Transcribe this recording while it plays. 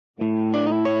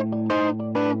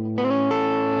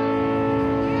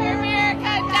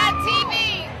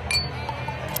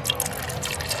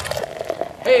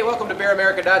Hey, welcome to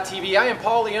BeerAmerica.tv. I am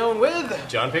Paul Leone with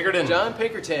John Pinkerton. John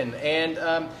Pinkerton. And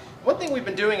one thing we've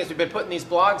been doing is we've been putting these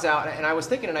blogs out, and I was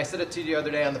thinking, and I said it to you the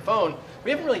other day on the phone, we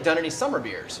haven't really done any summer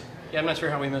beers. Yeah, I'm not sure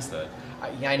how we missed that.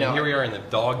 Yeah, I know. And here we are in the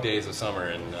dog days of summer,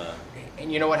 and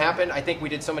you know what happened? I think we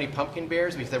did so many pumpkin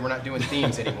beers, we said we're not doing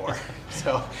themes anymore.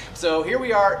 So here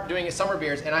we are doing a summer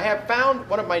beers, and I have found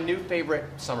one of my new favorite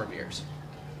summer beers.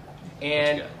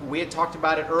 And we had talked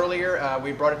about it earlier.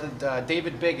 We brought it to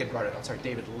David Big had brought it. I'm sorry,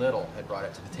 David Little had brought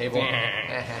it to the table.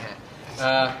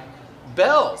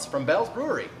 Bell's from Bell's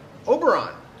Brewery,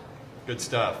 Oberon. good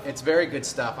stuff. It's very good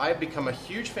stuff. I've become a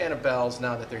huge fan of Bell's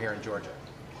now that they're here in Georgia.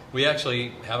 We actually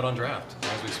have it on draft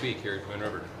as we speak here at Twin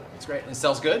River. It's great. And it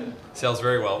sells good? Sells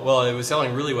very well. Well, it was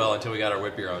selling really well until we got our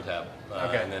wheat beer on tap.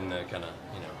 Okay. And then kind of,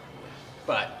 you know.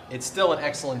 But it's still an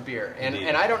excellent beer. And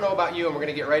Indeed. I don't know about you, and we're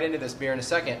going to get right into this beer in a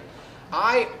second.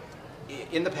 I,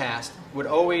 in the past, would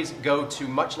always go to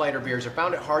much lighter beers or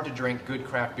found it hard to drink good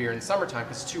craft beer in the summertime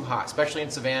because it's too hot, especially in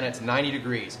Savannah. It's 90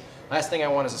 degrees. Last thing I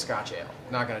want is a Scotch ale.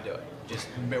 Not going to do it. Just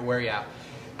wear you out.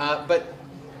 But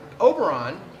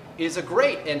Oberon is a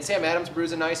great, and Sam Adams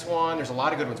brews a nice one. There's a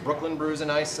lot of good ones. Brooklyn brews a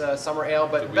nice summer ale.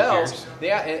 But Bell's,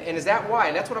 yeah, and is that why?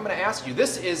 And that's what I'm going to ask you.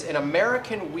 This is an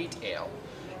American wheat ale,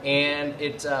 and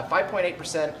it's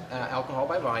 5.8% alcohol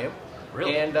by volume.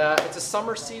 Really? And it's a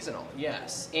summer seasonal,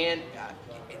 yes. And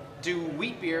do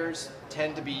wheat beers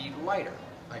tend to be lighter,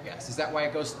 I guess? Is that why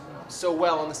it goes so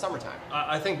well in the summertime?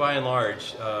 I think by and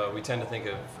large, we tend to think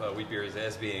of wheat beers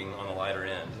as being on the lighter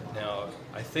end. Now,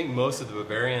 I think most of the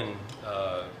Bavarian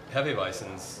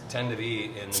Hefeweizens tend to be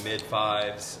in the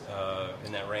mid-5s,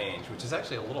 in that range, which is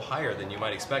actually a little higher than you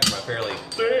might expect from a fairly,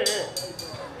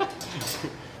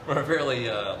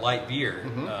 light beer,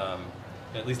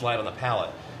 at least light on the palate.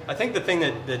 I think the thing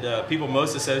that people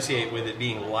most associate with it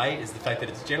being light is the fact that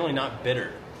it's generally not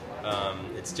bitter.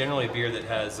 It's generally a beer that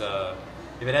has,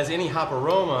 if it has any hop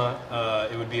aroma,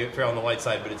 it would be fair on the light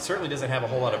side, but it certainly doesn't have a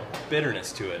whole lot of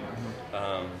bitterness to it.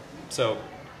 So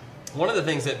one of the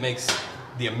things that makes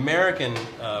the American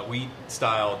wheat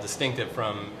style distinctive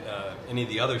from any of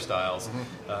the other styles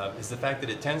is the fact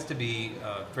that it tends to be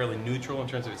fairly neutral in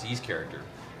terms of its yeast character.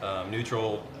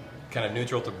 Kind of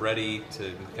neutral to bready,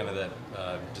 to kind of that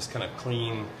just kind of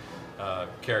clean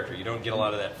character. You don't get a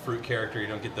lot of that fruit character. You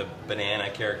don't get the banana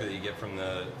character that you get from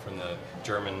the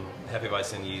German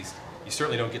Hefeweizen yeast. You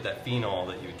certainly don't get that phenol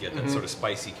that you would get, that sort of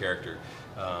spicy character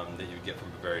that you would get from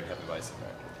Bavarian Hefeweizen.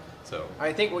 So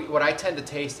I think what I tend to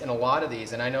taste in a lot of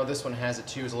these, and I know this one has it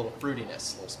too, is a little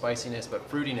fruitiness, a little spiciness,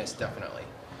 but fruitiness definitely.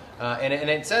 And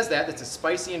it says that it's a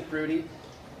spicy and fruity,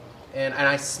 and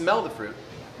I smell the fruit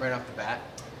right off the bat.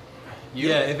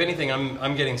 Yeah, if anything,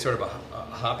 I'm getting sort of a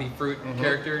hoppy fruit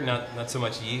character, not so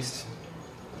much yeast.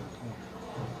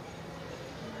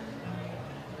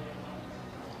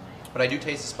 But I do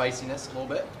taste the spiciness a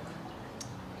little bit.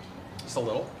 Just a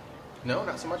little. No,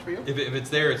 not so much for you? If it's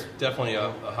there, it's definitely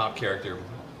a hop character.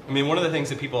 I mean, one of the things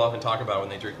that people often talk about when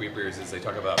they drink wheat beers is they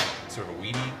talk about sort of a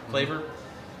weedy flavor.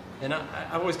 And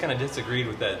I've always kind of disagreed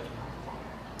with that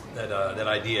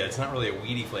idea. It's not really a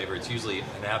weedy flavor. It's usually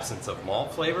an absence of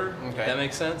malt flavor. Okay. If that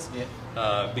makes sense.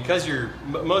 Yeah. Because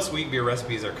most wheat beer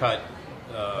recipes are cut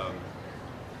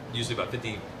usually about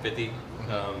 50-50.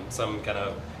 Some kind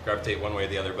of gravitate one way or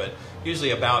the other, but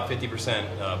usually about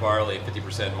 50% barley,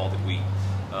 50% malted wheat.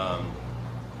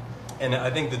 And I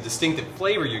think the distinctive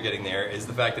flavor you're getting there is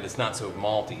the fact that it's not so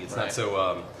malty. It's not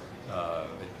so.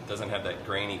 It doesn't have that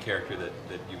grainy character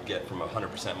that you get from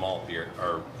 100% malt beer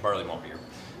or barley malt beer.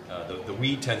 The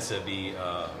wheat tends to be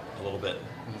a little bit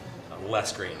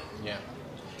less grainy. Yeah,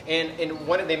 and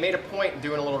what they made a point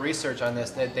doing a little research on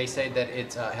this that they say that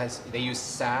it they use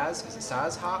Saaz. Is it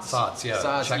Saaz hops? Saaz, yeah.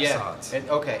 Saaz, Czech yeah. Saaz.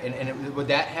 Okay, and would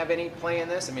that have any play in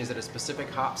this? I mean, is it a specific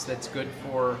hops that's good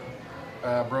for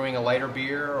brewing a lighter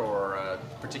beer or a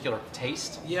particular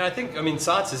taste? Yeah, I mean,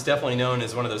 Saaz is definitely known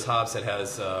as one of those hops that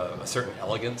has a certain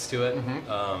elegance to it.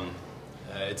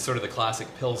 It's sort of the classic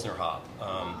Pilsner hop.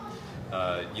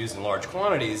 Used in large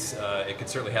quantities, it could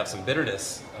certainly have some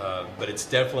bitterness, but it's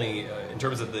definitely, in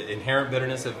terms of the inherent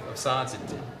bitterness of Saaz, it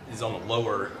is on the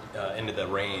lower end of the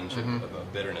range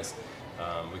of bitterness.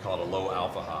 We call it a low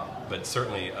alpha hop, but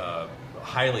certainly a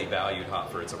highly valued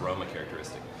hop for its aroma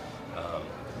characteristic.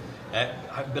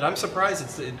 But I'm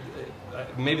surprised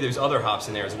maybe there's other hops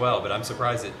in there as well, but I'm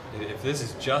surprised that if this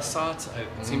is just Saaz,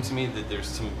 it seems to me that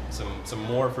there's some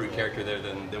more fruit character there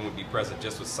than would be present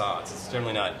just with Saaz. It's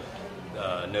generally not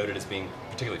noted as being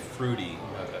particularly fruity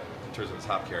in terms of its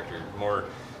hop character. More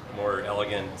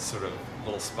elegant, sort of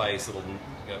little spice,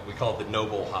 we call it the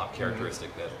noble hop characteristic,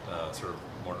 that sort of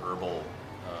more herbal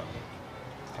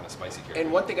kind of spicy character.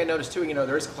 And one thing I noticed too,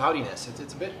 there is cloudiness.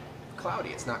 It's a bit cloudy.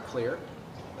 It's not clear.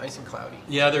 Nice and cloudy.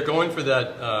 Yeah, they're going for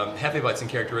that Hefeweizen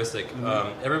characteristic.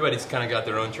 Everybody's kind of got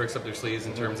their own tricks up their sleeves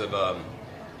in terms of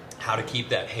how to keep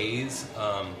that haze.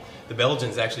 The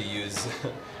Belgians actually use,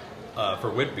 for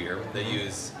wit beer, they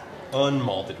use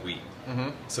unmalted wheat.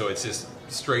 So it's just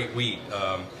straight wheat.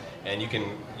 And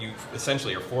you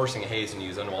essentially are forcing a haze when you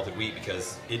use unmalted wheat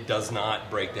because it does not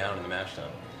break down in the mash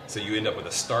tun. So you end up with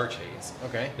a starch haze.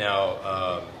 Okay.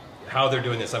 Now, how they're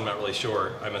doing this, I'm not really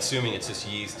sure. I'm assuming it's just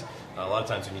yeast. A lot of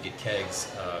times when you get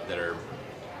kegs that are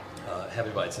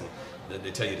Hefeweizen,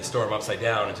 they tell you to store them upside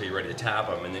down until you're ready to tap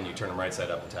them, and then you turn them right side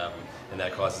up and tap them, and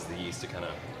that causes the yeast to kind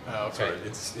of sort of,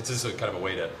 it's just a kind of a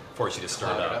way to force you to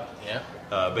stir it up. Yeah.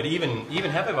 But even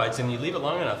Hefeweizen, you leave it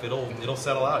long enough, it'll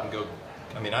settle out and go.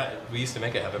 I mean, we used to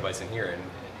make a Hefeweizen here, and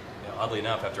oddly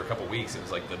enough, after a couple weeks, it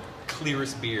was like the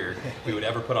clearest beer we would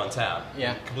ever put on tap.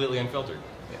 Yeah. Completely unfiltered.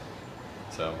 Yeah.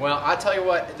 So. Well, I tell you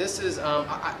what, this is.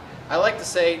 I like to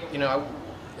say, I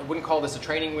wouldn't call this a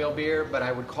training wheel beer, but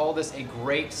I would call this a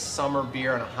great summer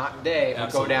beer on a hot day. It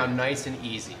would go down nice and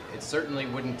easy. It certainly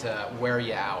wouldn't wear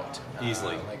you out.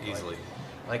 Easily.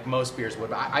 Like most beers would.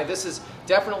 But this is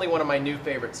definitely one of my new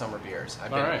favorite summer beers. I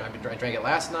drank it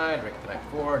last night, I drank it the night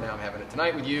before, now I'm having it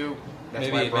tonight with you. That's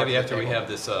maybe after we have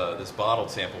this this bottled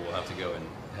sample, we'll have to go and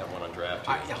have one on draft.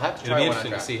 I'll have to try It'll be one on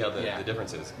interesting draft. to see how the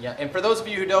difference is. Yeah, and for those of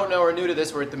you who don't know or are new to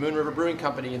this, we're at the Moon River Brewing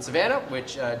Company in Savannah,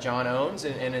 which John owns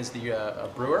and is the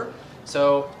brewer.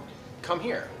 So come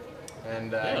here.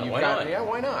 And why not? Yeah,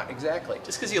 why not? Exactly.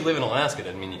 Just because you live in Alaska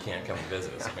doesn't mean you can't come and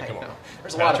visit us. I mean, come on.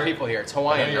 There's a lot of people here. It's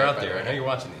Hawaiian. I know you're out there. I know you're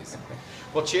watching these.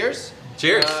 Well, cheers.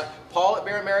 Cheers. Paul at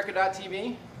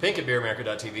beeramerica.tv. Pink at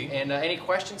beeramerica.tv. And any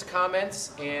questions,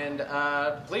 comments, and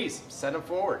please send them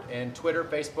forward. And Twitter,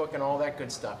 Facebook, and all that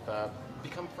good stuff.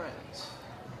 Become friends.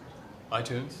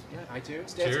 iTunes. Yeah,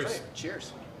 iTunes. Cheers.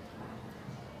 Cheers.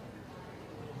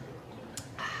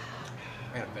 I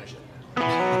gotta finish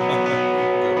it.